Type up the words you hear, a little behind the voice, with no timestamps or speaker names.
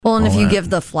Well, and if you give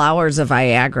the flowers a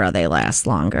Viagra, they last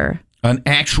longer. An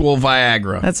actual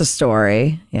Viagra. That's a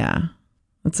story. Yeah.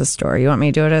 That's a story. You want me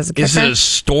to do it as a kicker? Is it a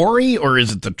story or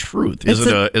is it the truth? It's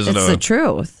the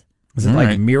truth. Is it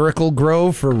like Miracle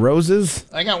Grow for roses?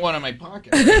 I got one in my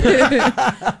pocket.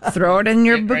 Throw it in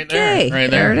your bouquet.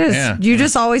 Right there it is. Yeah. Do you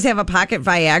just always have a pocket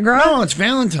Viagra? No, it's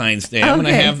Valentine's Day. I'm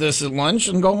going to have this at lunch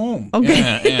and go home.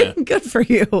 Okay. Yeah. Good for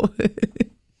you.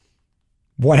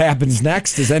 What happens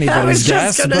next is anybody's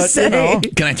guess. Just gonna say.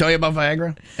 Can I tell you about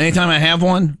Viagra? Anytime I have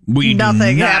one, we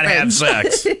Nothing do not happens.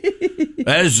 have sex.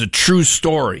 That is a true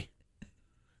story.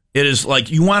 It is like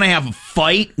you want to have a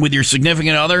fight with your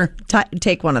significant other.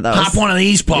 Take one of those. Pop one of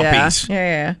these puppies.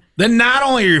 Yeah. Then not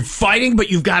only are you fighting,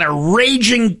 but you've got a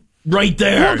raging right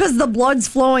there. Well, because the blood's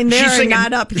flowing there and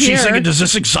not up here. She's thinking, does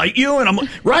this excite you? And I'm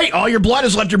right. All your blood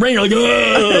has left your brain. You're like,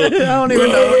 I don't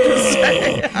even know what you're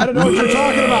saying. I don't know what you're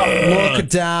talking about. Look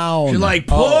down. She's like,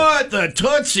 put the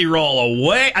Tootsie Roll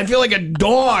away. I feel like a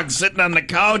dog sitting on the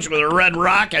couch with a red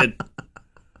rocket.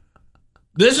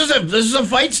 This is a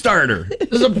fight starter.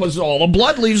 All the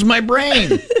blood leaves my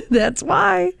brain. That's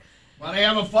why. Want to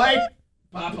have a fight?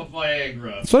 Pop a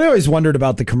Viagra. That's what I always wondered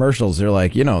about the commercials. They're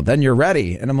like, then you're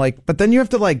ready. And I'm like, but then you have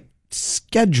to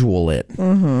schedule it.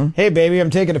 Mm-hmm. Hey, baby, I'm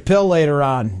taking a pill later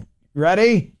on.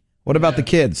 Ready? What about the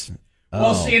kids?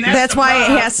 Well, see, and that's why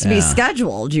it has to be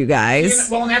scheduled, you guys.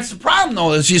 Well, and that's the problem,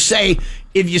 though, is if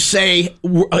you say,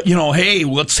 hey,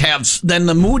 let's have, then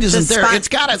the mood isn't there. It's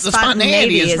got the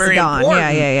spontaneity is very gone.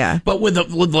 important. Yeah. But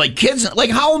with kids,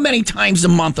 how many times a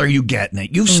month are you getting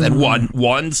it? You've said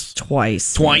once,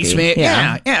 twice, maybe.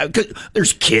 Yeah. 'Cause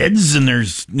there's kids, and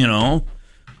there's and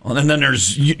then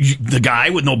there's the guy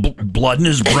with no blood in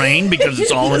his brain because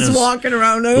it's all in his walking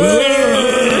around.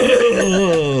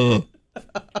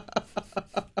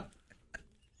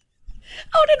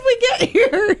 How did we get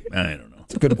here? I don't know.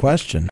 It's a good question.